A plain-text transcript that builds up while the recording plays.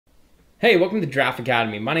Hey, welcome to Draft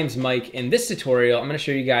Academy. My name's Mike. In this tutorial, I'm going to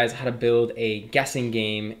show you guys how to build a guessing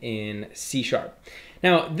game in C#.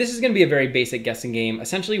 Now, this is going to be a very basic guessing game.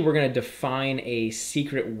 Essentially, we're going to define a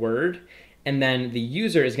secret word, and then the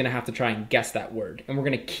user is going to have to try and guess that word. And we're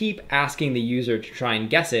going to keep asking the user to try and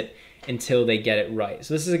guess it until they get it right.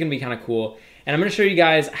 So this is going to be kind of cool. And I'm going to show you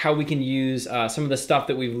guys how we can use some of the stuff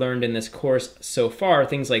that we've learned in this course so far,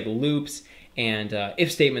 things like loops and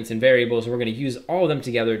if statements and variables. We're going to use all of them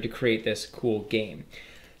together to create this cool game.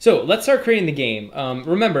 So let's start creating the game.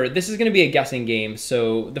 Remember, this is going to be a guessing game.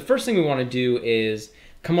 So the first thing we want to do is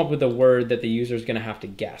come up with a word that the user is going to have to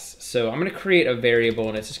guess. So I'm going to create a variable,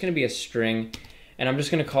 and it's just going to be a string, and I'm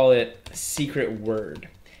just going to call it secret word.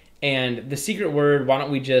 And the secret word, why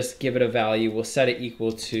don't we just give it a value? We'll set it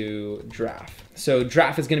equal to draft. So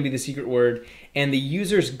draft is going to be the secret word, and the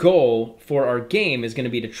user's goal for our game is going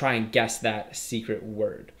to be to try and guess that secret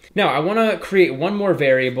word. Now, I want to create one more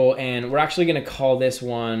variable, and we're actually going to call this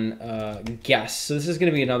one guess. So this is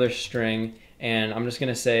going to be another string, and I'm just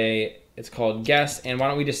going to say it's called guess, and why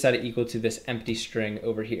don't we just set it equal to this empty string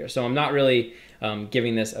over here. So I'm not really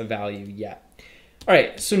giving this a value yet. All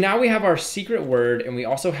right, so now we have our secret word, and we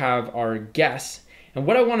also have our guess. And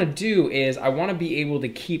what I want to do is I want to be able to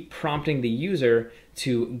keep prompting the user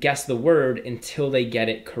to guess the word until they get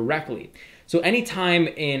it correctly. So anytime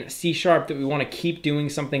in C# that we want to keep doing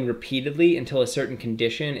something repeatedly until a certain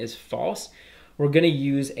condition is false, we're going to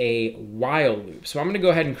use a while loop. So I'm going to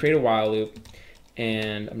go ahead and create a while loop,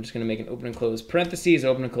 and I'm just going to make an open and close parentheses,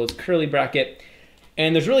 open and close curly bracket.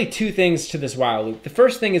 And there's really two things to this while loop. The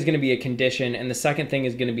first thing is going to be a condition, and the second thing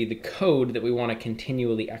is going to be the code that we want to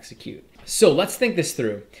continually execute. So let's think this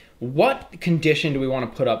through. What condition do we want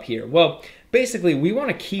to put up here? Well, basically, we want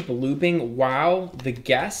to keep looping while the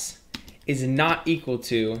guess is not equal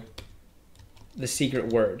to the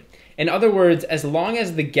secret word. In other words, as long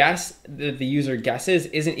as the guess that the user guesses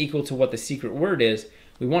isn't equal to what the secret word is,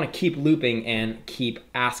 we want to keep looping and keep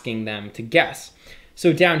asking them to guess.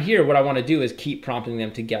 So down here, what I want to do is keep prompting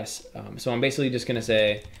them to guess. So I'm basically just going to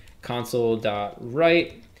say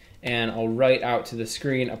console.write, and I'll write out to the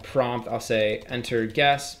screen a prompt. I'll say enter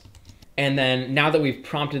guess. And then now that we've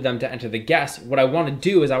prompted them to enter the guess, what I want to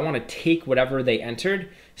do is I want to take whatever they entered,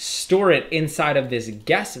 store it inside of this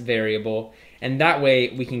guess variable, and that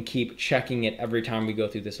way we can keep checking it every time we go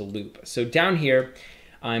through this loop. So down here,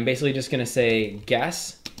 I'm basically just going to say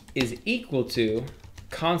guess is equal to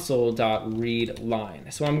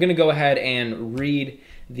console.readLine. So I'm going to go ahead and read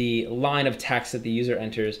the line of text that the user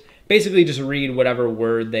enters. Basically just read whatever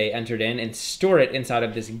word they entered in and store it inside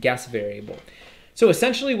of this guess variable. So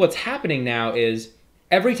essentially what's happening now is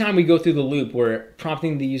every time we go through the loop, we're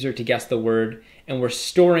prompting the user to guess the word, and we're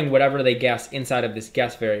storing whatever they guess inside of this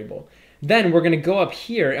guess variable. Then we're going to go up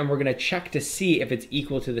here and we're going to check to see if it's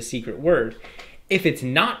equal to the secret word. If it's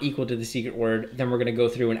not equal to the secret word, then we're going to go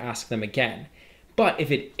through and ask them again. But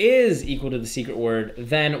if it is equal to the secret word,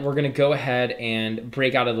 then we're going to go ahead and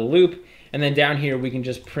break out of the loop. And then down here, we can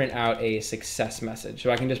just print out a success message.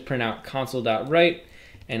 So I can just print out console.write,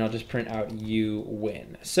 and I'll just print out you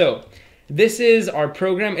win. So this is our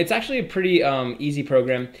program. It's actually a pretty easy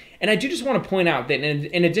program. And I do just want to point out that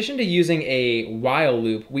in addition to using a while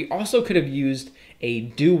loop, we also could have used a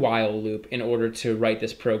do while loop in order to write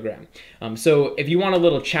this program. So if you want a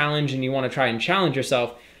little challenge and you want to try and challenge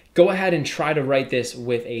yourself, go ahead and try to write this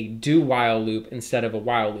with a do while loop instead of a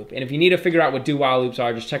while loop. And if you need to figure out what do while loops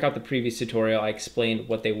are, just check out the previous tutorial. I explained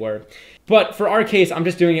what they were. But for our case, I'm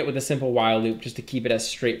just doing it with a simple while loop just to keep it as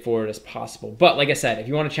straightforward as possible. But like I said, if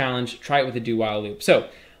you want a challenge, try it with a do while loop. So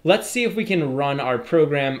let's see if we can run our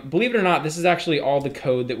program. Believe it or not, this is actually all the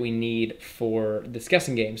code that we need for this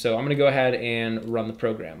guessing game. So I'm going to go ahead and run the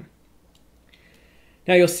program.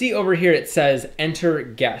 Now you'll see over here it says enter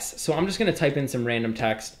guess. So I'm just going to type in some random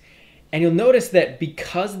text. And you'll notice that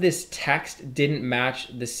because this text didn't match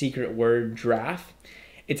the secret word draft,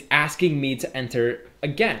 it's asking me to enter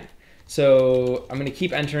again. So I'm going to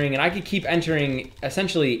keep entering, and I could keep entering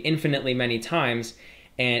essentially infinitely many times,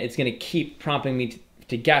 and it's going to keep prompting me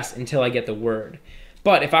to guess until I get the word.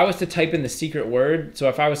 But if I was to type in the secret word, so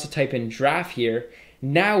if I was to type in draft here,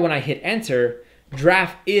 now when I hit enter,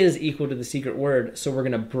 draft is equal to the secret word. So we're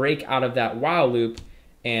going to break out of that while loop,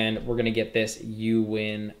 and we're going to get this you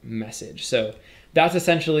win message. So that's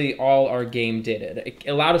essentially all our game did. It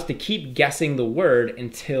allowed us to keep guessing the word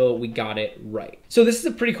until we got it right. So this is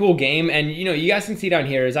a pretty cool game, and you guys can see down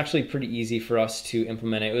here it's actually pretty easy for us to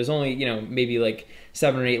implement it. It was only maybe like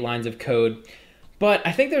 7 or 8 lines of code. But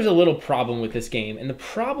I think there's a little problem with this game, and the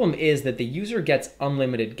problem is that the user gets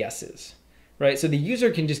unlimited guesses, right? So the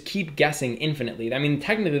user can just keep guessing infinitely. I mean,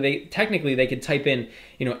 technically they could type in,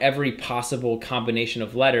 every possible combination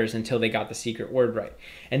of letters until they got the secret word right.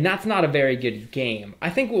 And that's not a very good game.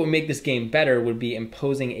 I think what would make this game better would be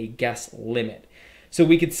imposing a guess limit. So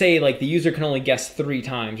we could say like the user can only guess 3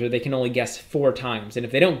 times, or they can only guess 4 times. And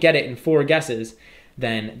if they don't get it in 4 guesses,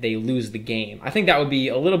 then they lose the game. I think that would be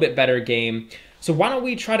a little bit better game. So why don't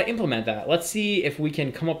we try to implement that? Let's see if we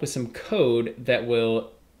can come up with some code that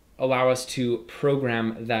will allow us to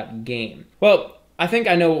program that game. Well, I think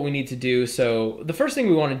I know what we need to do. So the first thing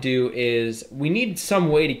we want to do is we need some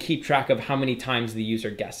way to keep track of how many times the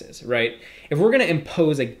user guesses, right? If we're going to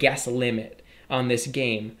impose a guess limit on this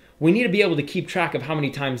game, we need to be able to keep track of how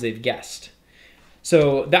many times they've guessed.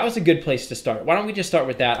 So that was a good place to start. Why don't we just start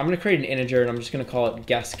with that? I'm going to create an integer, and I'm just going to call it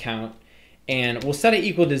guess count. And we'll set it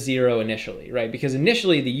equal to 0 initially, right? Because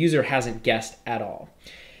initially the user hasn't guessed at all.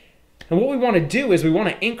 And what we want to do is we want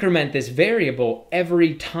to increment this variable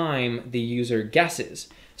every time the user guesses.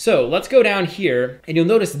 So let's go down here, and you'll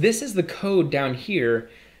notice this is the code down here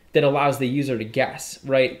that allows the user to guess,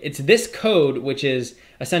 right? It's this code which is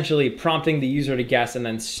essentially prompting the user to guess and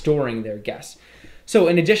then storing their guess. So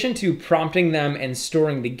in addition to prompting them and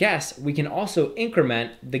storing the guess, we can also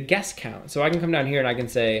increment the guess count. So I can come down here and I can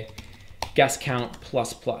say guess count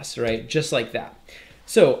plus plus, right? Just like that.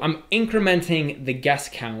 So I'm incrementing the guess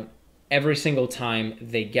count every single time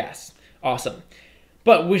they guess. Awesome.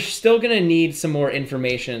 But we're still going to need some more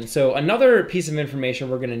information. So another piece of information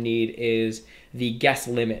we're going to need is the guess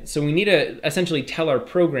limit. So we need to essentially tell our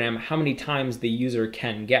program how many times the user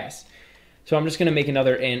can guess. So I'm just going to make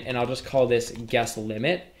another int, and I'll just call this guess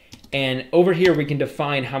limit. And over here we can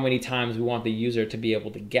define how many times we want the user to be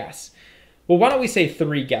able to guess. Well, why don't we say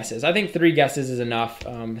 3 guesses? I think 3 guesses is enough.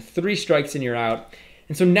 3 strikes and you're out.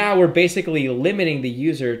 And so now we're basically limiting the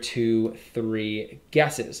user to 3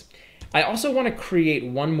 guesses. I also want to create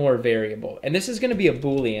one more variable, and this is going to be a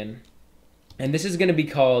Boolean, and this is going to be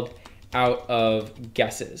called out of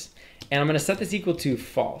guesses. And I'm going to set this equal to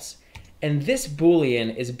false. And this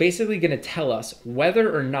Boolean is basically going to tell us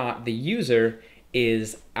whether or not the user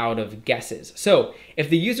is out of guesses. So if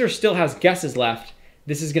the user still has guesses left,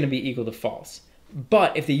 this is going to be equal to false.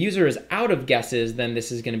 But if the user is out of guesses, then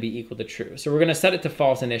this is going to be equal to true. So we're going to set it to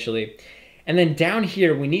false initially. And then down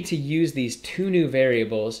here, we need to use these 2 new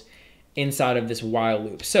variables inside of this while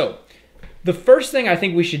loop. So the first thing I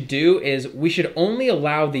think we should do is we should only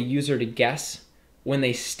allow the user to guess when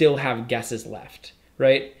they still have guesses left,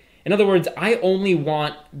 right? In other words, I only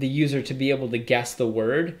want the user to be able to guess the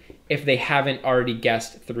word if they haven't already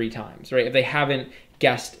guessed 3 times, right? If they haven't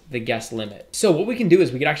guessed the guess limit. So what we can do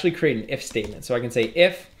is we could actually create an if statement. So I can say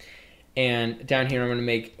if, and down here I'm going to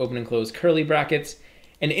make open and close curly brackets.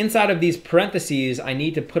 And inside of these parentheses, I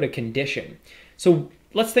need to put a condition. So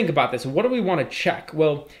let's think about this. What do we want to check?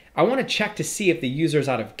 Well, I want to check to see if the user is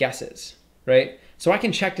out of guesses, right? So I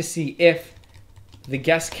can check to see if the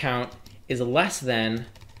guess count is less than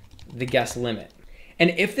the guess limit. And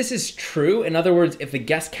if this is true, in other words, if the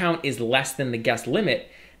guess count is less than the guess limit,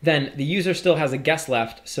 then the user still has a guess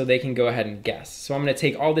left, so they can go ahead and guess. So I'm going to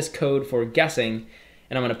take all this code for guessing,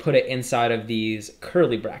 and I'm going to put it inside of these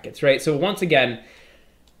curly brackets, right? So once again,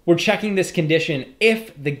 we're checking this condition.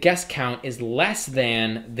 If the guess count is less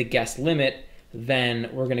than the guess limit, then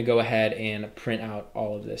we're going to go ahead and print out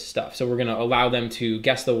all of this stuff. So we're going to allow them to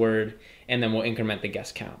guess the word, and then we'll increment the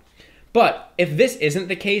guess count. But if this isn't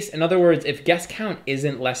the case, in other words, if guess count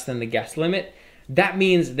isn't less than the guess limit, that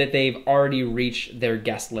means that they've already reached their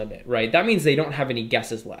guess limit, right? That means they don't have any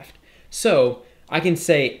guesses left. So I can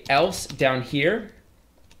say else down here,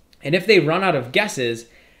 and if they run out of guesses,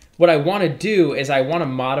 what I want to do is I want to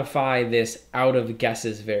modify this out of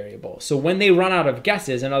guesses variable. So when they run out of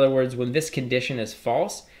guesses, in other words, when this condition is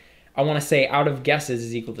false, I want to say out of guesses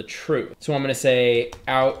is equal to true. So I'm going to say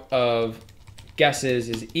out of guesses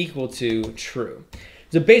is equal to true.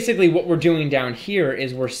 So basically what we're doing down here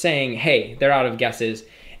is we're saying, hey, they're out of guesses.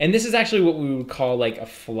 And this is actually what we would call like a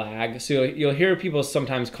flag. So you'll hear people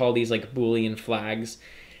sometimes call these like Boolean flags.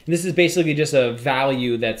 And this is basically just a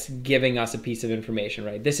value that's giving us a piece of information,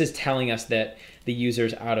 right? This is telling us that the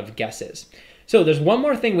user's out of guesses. So there's one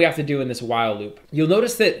more thing we have to do in this while loop. You'll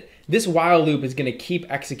notice that this while loop is going to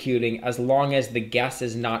keep executing as long as the guess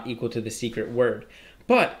is not equal to the secret word.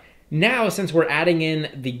 But now, since we're adding in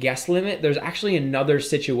the guess limit, there's actually another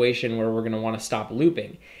situation where we're going to want to stop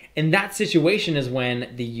looping. And that situation is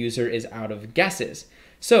when the user is out of guesses.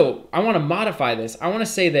 So I want to modify this. I want to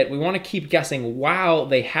say that we want to keep guessing while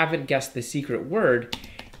they haven't guessed the secret word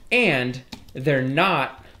and they're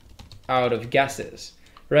not out of guesses,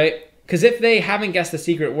 right? Because if they haven't guessed the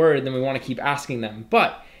secret word, then we want to keep asking them.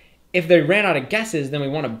 But If they ran out of guesses, then we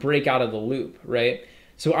want to break out of the loop, right?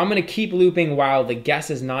 So I'm going to keep looping while the guess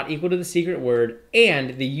is not equal to the secret word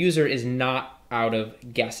and the user is not out of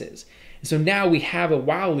guesses. So now we have a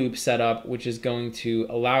while loop set up, which is going to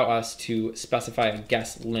allow us to specify a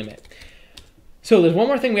guess limit. So there's one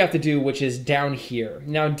more thing we have to do, which is down here.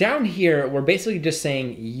 Now down here, we're basically just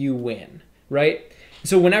saying you win, right?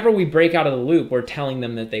 So whenever we break out of the loop, we're telling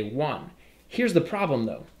them that they won. Here's the problem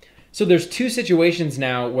though. So there's two situations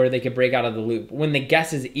now where they could break out of the loop. When the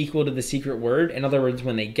guess is equal to the secret word, in other words,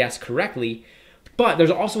 when they guess correctly, but there's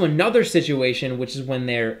also another situation, which is when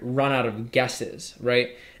they're run out of guesses,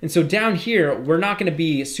 right? And so down here, we're not gonna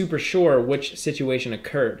be super sure which situation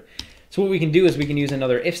occurred. So what we can do is we can use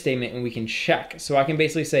another if statement and we can check. So I can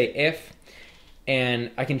basically say if,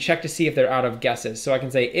 and I can check to see if they're out of guesses. So I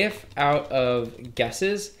can say if out of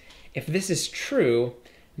guesses, if this is true,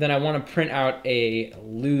 then I want to print out a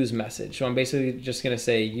lose message. So I'm basically just going to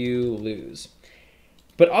say you lose.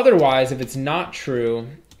 But otherwise, if it's not true,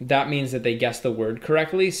 that means that they guessed the word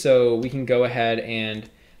correctly. So we can go ahead and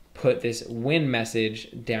put this win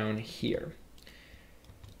message down here.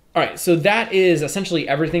 All right, so that is essentially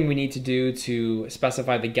everything we need to do to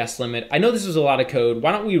specify the guess limit. I know this was a lot of code.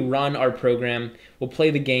 Why don't we run our program? We'll play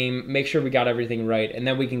the game, make sure we got everything right, and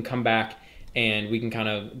then we can come back and we can kind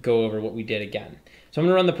of go over what we did again. So I'm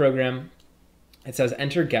gonna run the program. It says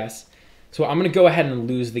enter guess. So I'm gonna go ahead and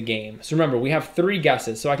lose the game. So remember, we have 3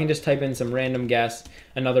 guesses, so I can just type in some random guess,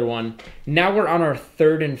 another one. Now we're on our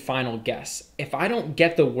 3rd and final guess. If I don't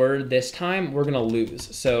get the word this time, we're gonna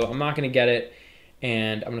lose. So I'm not gonna get it,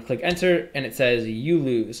 and I'm gonna click enter, and it says you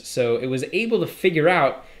lose. So it was able to figure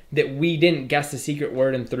out that we didn't guess the secret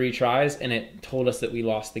word in 3 tries, and it told us that we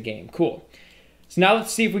lost the game. Cool. So now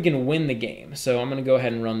let's see if we can win the game. So I'm gonna go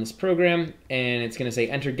ahead and run this program and it's gonna say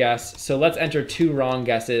enter guess. So let's enter 2 wrong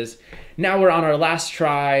guesses. Now we're on our last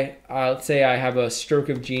try. Let's say I have a stroke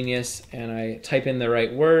of genius and I type in the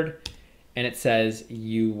right word and it says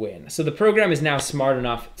you win. So the program is now smart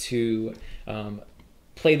enough to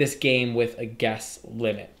play this game with a guess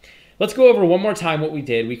limit. Let's go over one more time what we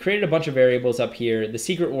did. We created a bunch of variables up here. The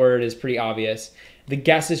secret word is pretty obvious. The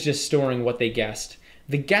guess is just storing what they guessed.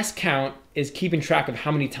 The guess count is keeping track of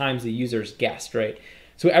how many times the user's guessed, right?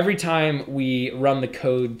 So every time we run the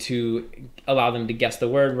code to allow them to guess the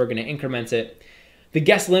word, we're gonna increment it. The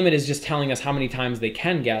guess limit is just telling us how many times they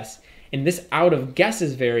can guess. And this out of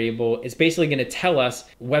guesses variable is basically gonna tell us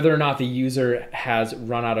whether or not the user has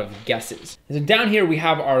run out of guesses. So down here we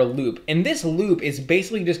have our loop. And this loop is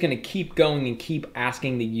basically just gonna keep going and keep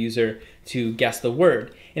asking the user to guess the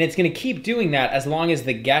word. And it's gonna keep doing that as long as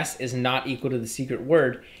the guess is not equal to the secret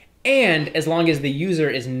word and as long as the user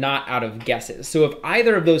is not out of guesses. So if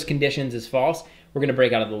either of those conditions is false, we're gonna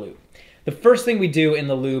break out of the loop. The first thing we do in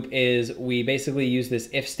the loop is we basically use this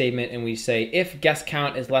if statement and we say if guess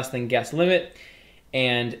count is less than guess limit.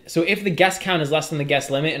 And so if the guess count is less than the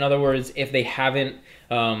guess limit, in other words, if they haven't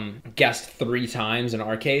guessed 3 times in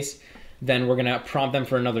our case, then we're gonna prompt them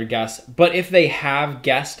for another guess. But if they have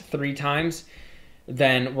guessed 3 times,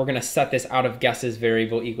 then we're gonna set this out of guesses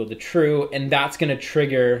variable equal to true, and that's gonna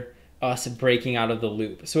trigger us breaking out of the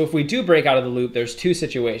loop. So if we do break out of the loop, there's 2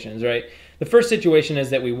 situations, right? The first situation is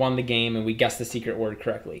that we won the game and we guessed the secret word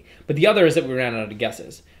correctly. But the other is that we ran out of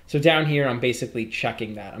guesses. So down here, I'm basically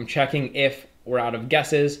checking that. I'm checking if we're out of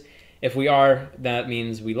guesses. If we are, that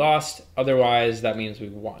means we lost. Otherwise, that means we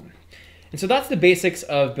won. And so that's the basics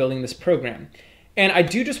of building this program. And I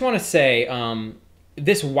do just want to say,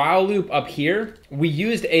 this while loop up here, we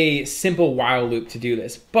used a simple while loop to do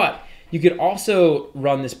this, but you could also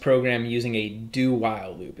run this program using a do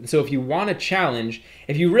while loop. And so if you want a challenge,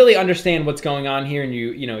 if you really understand what's going on here and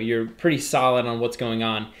you're pretty solid on what's going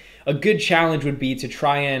on, a good challenge would be to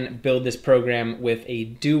try and build this program with a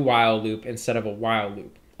do while loop instead of a while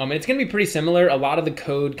loop. And it's gonna be pretty similar. A lot of the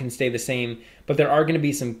code can stay the same, but there are gonna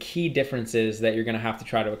be some key differences that you're gonna have to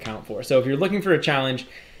try to account for. So if you're looking for a challenge,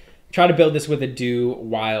 try to build this with a do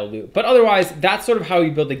while loop. But otherwise, that's sort of how you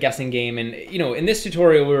build a guessing game. And in this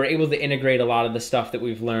tutorial, we were able to integrate a lot of the stuff that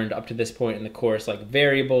we've learned up to this point in the course, like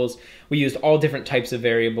variables. We used all different types of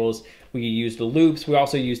variables. We used the loops. We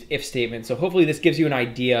also used if statements. So hopefully this gives you an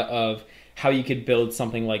idea of how you could build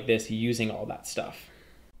something like this using all that stuff.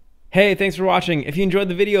 Hey, thanks for watching. If you enjoyed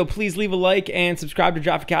the video, please leave a like and subscribe to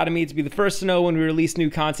Draft Academy to be the first to know when we release new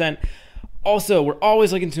content. Also, we're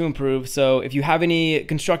always looking to improve, so if you have any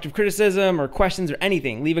constructive criticism or questions or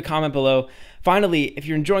anything, leave a comment below. Finally, if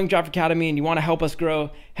you're enjoying Draft Academy and you want to help us grow,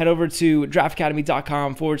 head over to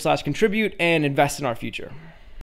draftacademy.com/contribute and invest in our future.